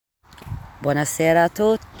Buonasera a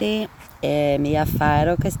tutti, è Mia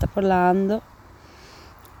Faro che sta parlando.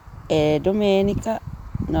 È domenica,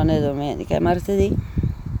 non è domenica, è martedì.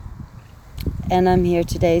 And I'm here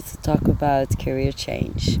today to talk about career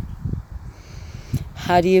change.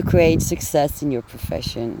 How do you create success in your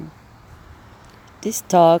profession? This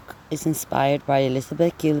talk is inspired by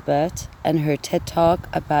Elizabeth Gilbert and her TED Talk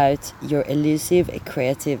about You're Elusive, a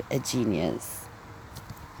Creative, a Genius.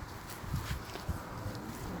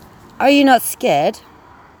 Are you not scared?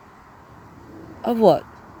 Of what?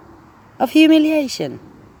 Of humiliation?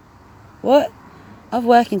 What? Of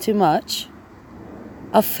working too much?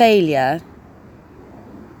 Of failure?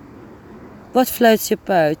 What floats your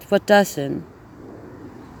boat? What doesn't?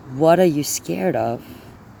 What are you scared of?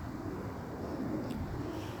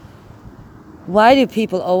 Why do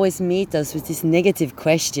people always meet us with these negative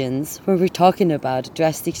questions when we're talking about a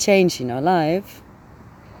drastic change in our life?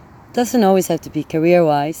 Doesn't always have to be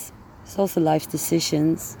career-wise. It's also life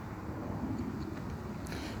decisions.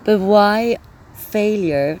 But why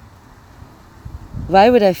failure? Why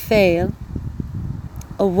would I fail?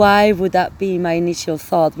 Or why would that be my initial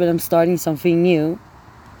thought when I'm starting something new?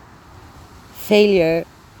 Failure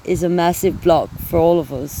is a massive block for all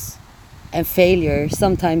of us. And failure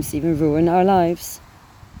sometimes even ruin our lives.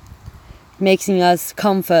 Making us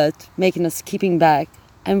comfort, making us keeping back.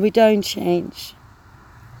 And we don't change.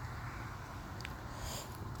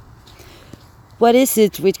 What is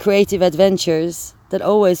it with creative adventures that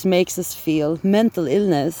always makes us feel mental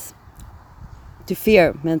illness? To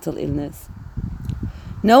fear mental illness.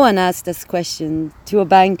 No one asks this question to a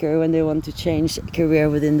banker when they want to change a career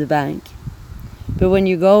within the bank. But when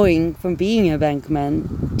you're going from being a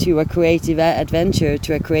bankman to a creative adventure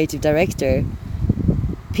to a creative director,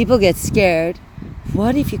 people get scared.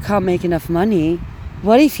 What if you can't make enough money?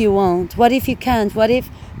 What if you won't? What if you can't? What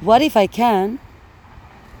if I can?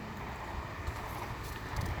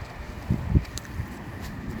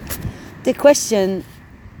 The question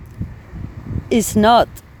is not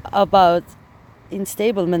about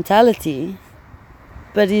unstable mentality,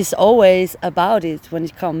 but is always about it when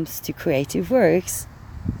it comes to creative works.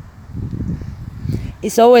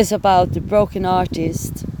 It's always about the broken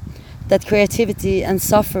artist, that creativity and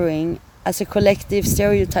suffering as a collective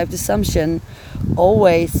stereotyped assumption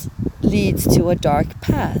always leads to a dark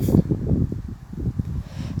path.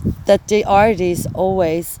 That the artist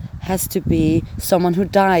always has to be someone who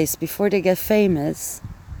dies before they get famous.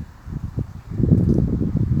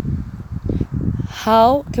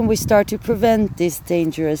 How can we start to prevent this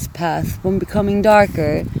dangerous path from becoming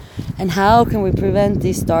darker? And how can we prevent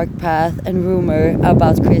this dark path and rumor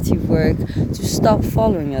about creative work to stop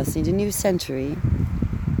following us in the new century?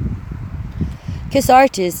 Because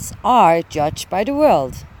artists are judged by the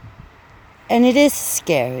world. And it is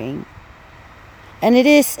scaring. And it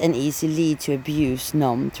is an easy lead to abuse,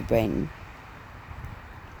 numb to brain.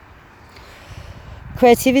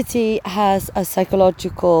 Creativity has a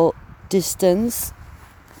psychological distance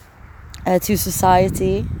to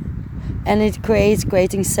society, and it creates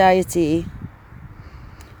great anxiety.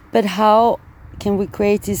 But how can we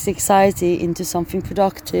create this anxiety into something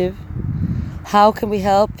productive? How can we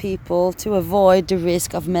help people to avoid the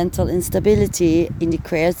risk of mental instability in the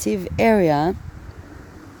creative area?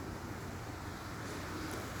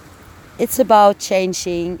 It's about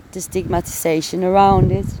changing the stigmatization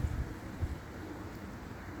around it.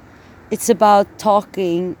 It's about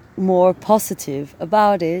talking more positive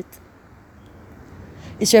about it.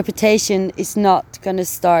 Its reputation is not going to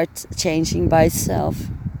start changing by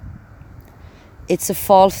itself. It's a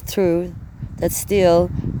false truth that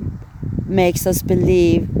still makes us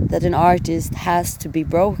believe that an artist has to be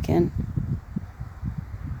broken.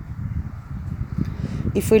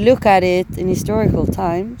 If we look at it in historical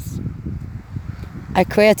times, a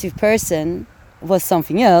creative person was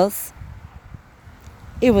something else.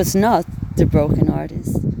 It was not the broken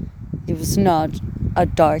artist. It was not a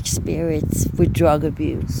dark spirit with drug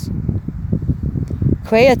abuse.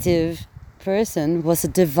 Creative person was a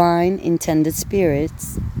divine intended spirit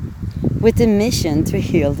with a mission to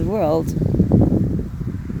heal the world.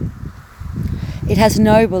 It has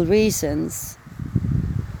noble reasons.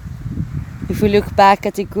 If we look back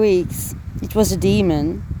at the Greeks, it was a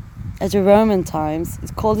demon. At the Roman times, it's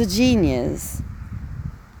called a genius.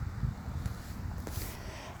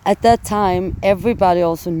 At that time, everybody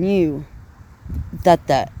also knew that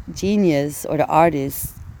the genius or the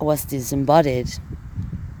artist was disembodied.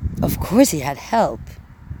 Of course he had help.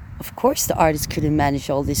 Of course the artist couldn't manage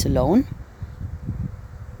all this alone.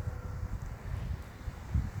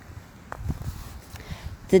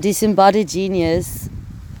 The disembodied genius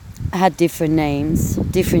had different names,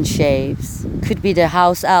 different shapes. Could be the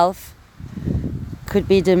house elf, could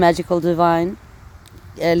be the magical divine,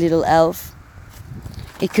 a little elf.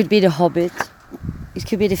 It could be the hobbit. It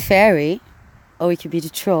could be the fairy, or it could be the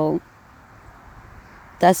troll.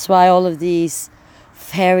 That's why all of these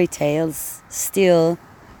fairy tales still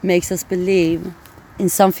makes us believe in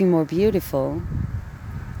something more beautiful.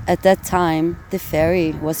 At that time, the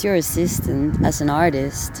fairy was your assistant as an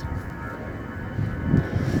artist.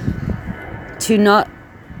 To not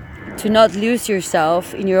lose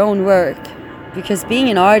yourself in your own work, because being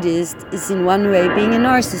an artist is in one way being a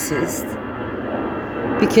narcissist,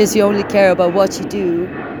 because you only care about what you do,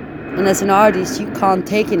 and as an artist you can't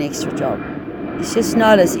take an extra job. It's just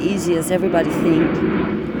not as easy as everybody thinks.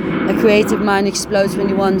 A creative mind explodes when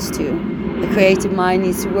it wants to. A creative mind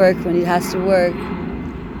needs to work when it has to work.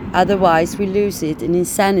 Otherwise we lose it in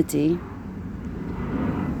insanity.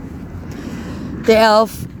 The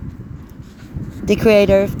elf, the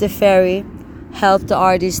creator, the fairy, helped the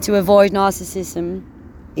artist to avoid narcissism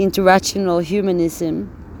into rational humanism.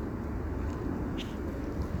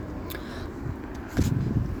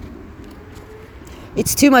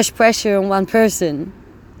 It's too much pressure on one person.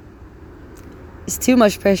 It's too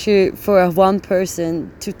much pressure for one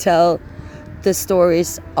person to tell the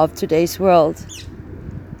stories of today's world.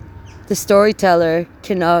 The storyteller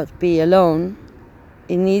cannot be alone.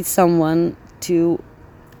 It needs someone to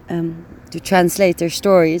translate their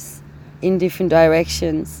stories in different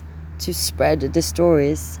directions, to spread the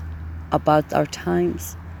stories about our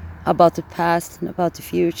times, about the past and about the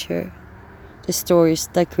future. The stories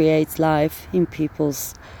that create life in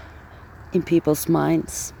people's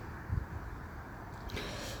minds.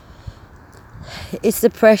 It's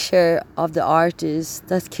the pressure of the artist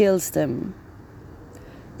that kills them.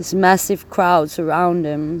 These massive crowds around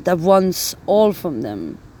them that wants all from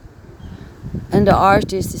them. And the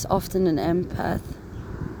artist is often an empath.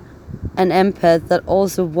 An empath that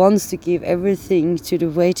also wants to give everything to the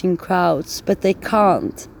waiting crowds, but they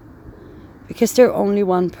can't. Because they're only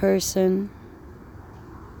one person.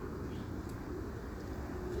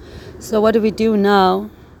 So what do we do now?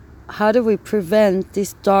 How do we prevent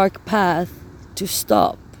this dark path to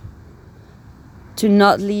stop? To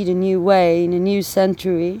not lead a new way in a new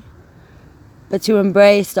century, but to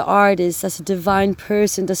embrace the artist as a divine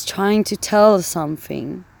person that's trying to tell us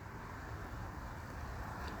something.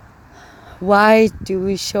 Why do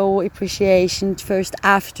we show appreciation first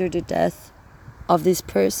after the death of this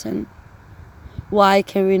person? Why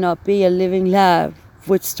can we not be a living lab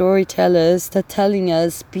with storytellers that telling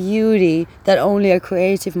us beauty that only a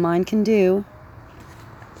creative mind can do?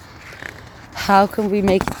 How can we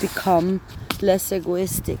make it become less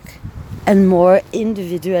egoistic and more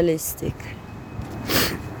individualistic?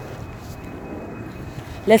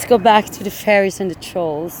 Let's go back to the fairies and the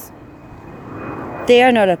trolls. They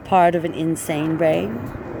are not a part of an insane brain.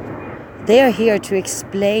 They are here to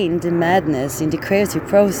explain the madness in the creative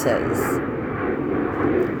process.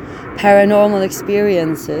 Paranormal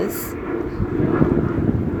experiences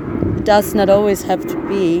does not always have to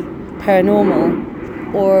be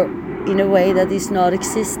paranormal or in a way that is not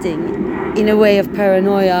existing, in a way of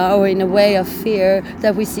paranoia or in a way of fear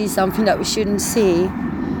that we see something that we shouldn't see.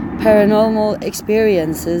 Paranormal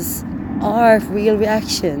experiences are real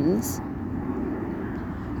reactions.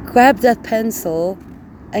 Grab that pencil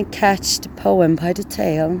and catch the poem by the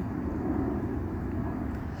tail.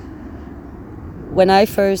 When I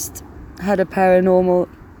first had a paranormal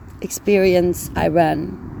experience, I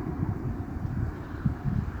ran.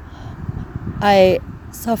 I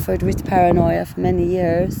suffered with paranoia for many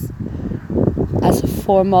years as a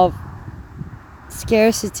form of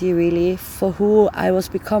scarcity, really, for who I was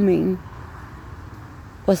becoming.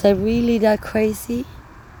 Was I really that crazy?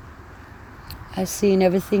 I've seen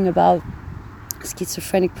everything about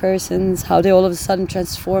schizophrenic persons, how they all of a sudden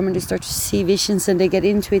transform and they start to see visions and they get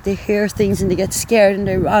into it, they hear things and they get scared and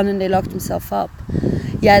they run and they lock themselves up.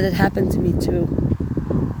 Yeah, that happened to me too.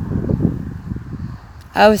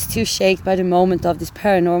 I was too shaken by the moment of these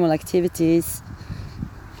paranormal activities.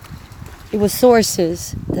 It was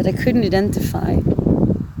sources that I couldn't identify.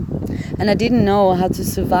 And I didn't know how to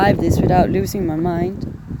survive this without losing my mind.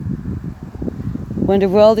 When the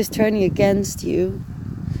world is turning against you,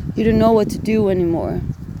 you don't know what to do anymore,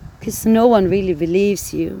 because no one really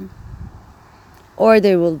believes you. Or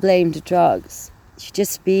they will blame the drugs. You're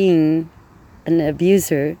just being an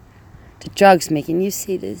abuser. The drugs making you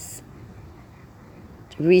see this.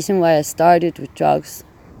 The reason why I started with drugs,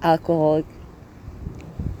 alcohol,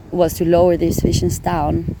 was to lower these visions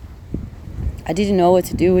down. I didn't know what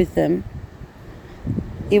to do with them.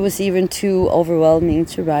 It was even too overwhelming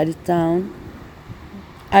to write it down.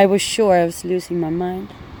 I was sure I was losing my mind.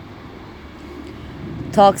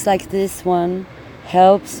 Talks like this one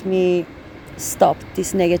helps me stop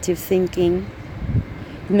this negative thinking.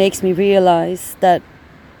 It makes me realize that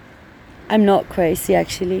I'm not crazy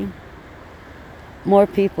actually. More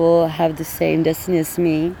people have the same destiny as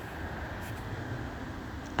me.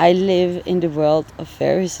 I live in the world of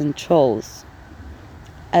fairies and trolls,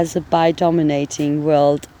 as a bi-dominating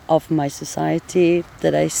world of my society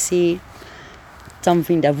that I see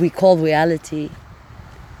something that we call reality.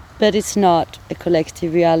 But it's not a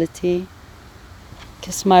collective reality,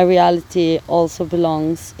 because my reality also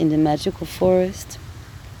belongs in the magical forest.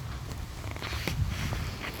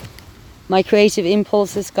 My creative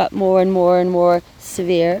impulses got more and more and more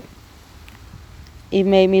severe. It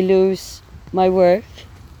made me lose my work,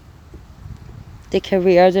 the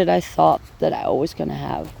career that I thought that I was gonna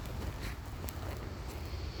have.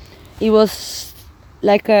 It was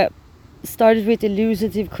like started with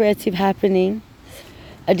elusive creative happening.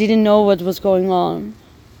 I didn't know what was going on.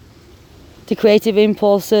 The creative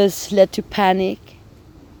impulses led to panic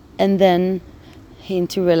and then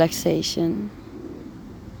into relaxation.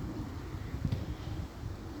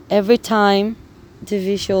 Every time the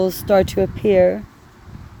visuals start to appear,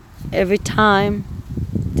 every time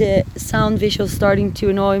the sound visuals starting to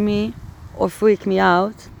annoy me or freak me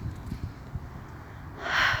out,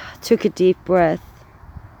 took a deep breath,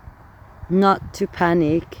 not to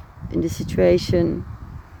panic in the situation,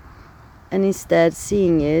 and instead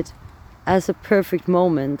seeing it as a perfect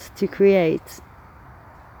moment to create.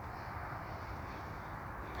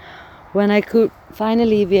 When I could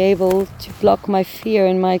finally be able to block my fear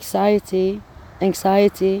and my anxiety,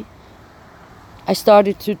 I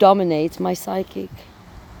started to dominate my psychic.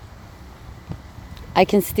 I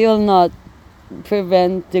can still not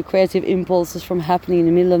prevent the creative impulses from happening in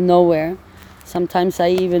the middle of nowhere. Sometimes I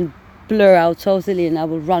even blur out totally and I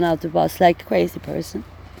will run out the bus like a crazy person.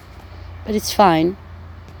 But it's fine,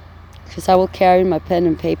 because I will carry my pen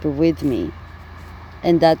and paper with me,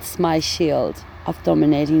 and that's my shield of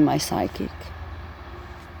dominating my psychic.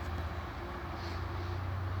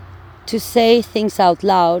 To say things out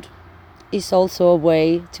loud is also a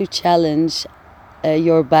way to challenge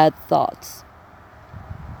your bad thoughts.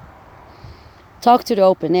 Talk to the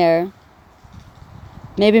open air.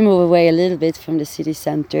 Maybe move away a little bit from the city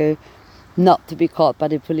center, not to be caught by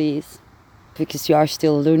the police, because you are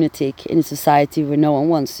still a lunatic in a society where no one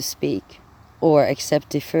wants to speak or accept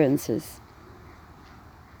differences.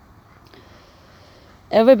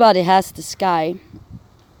 Everybody has the sky,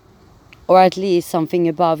 or at least something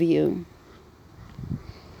above you.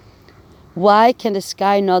 Why can the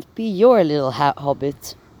sky not be your little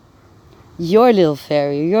hobbit, your little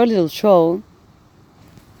fairy, your little troll?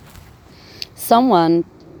 Someone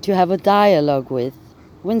to have a dialogue with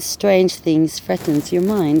when strange things threaten your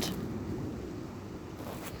mind.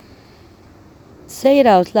 Say it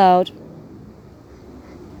out loud,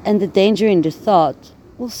 and the danger in the thought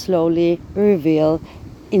will slowly reveal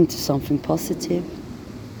into something positive.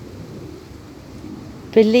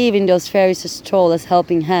 Believe in those fairies as trolls as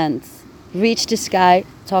helping hands. Reach the sky,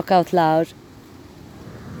 talk out loud.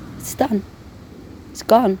 It's done. It's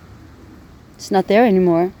gone. It's not there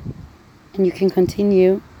anymore. And you can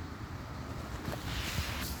continue.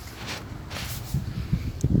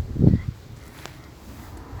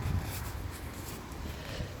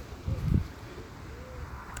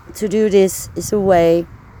 To do this is a way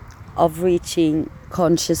of reaching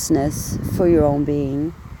consciousness for your own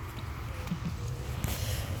being.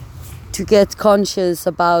 To get conscious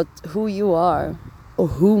about who you are or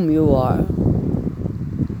whom you are.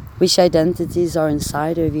 Which identities are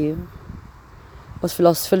inside of you. What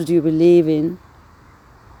philosophy do you believe in?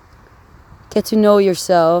 Get to know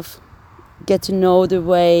yourself. Get to know the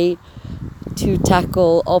way to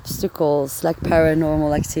tackle obstacles like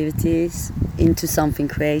paranormal activities into something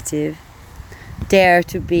creative. Dare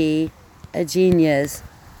to be a genius,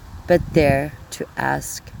 but dare to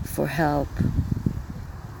ask for help.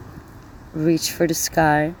 Reach for the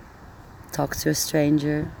sky, talk to a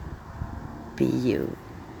stranger, be you.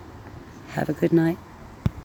 Have a good night.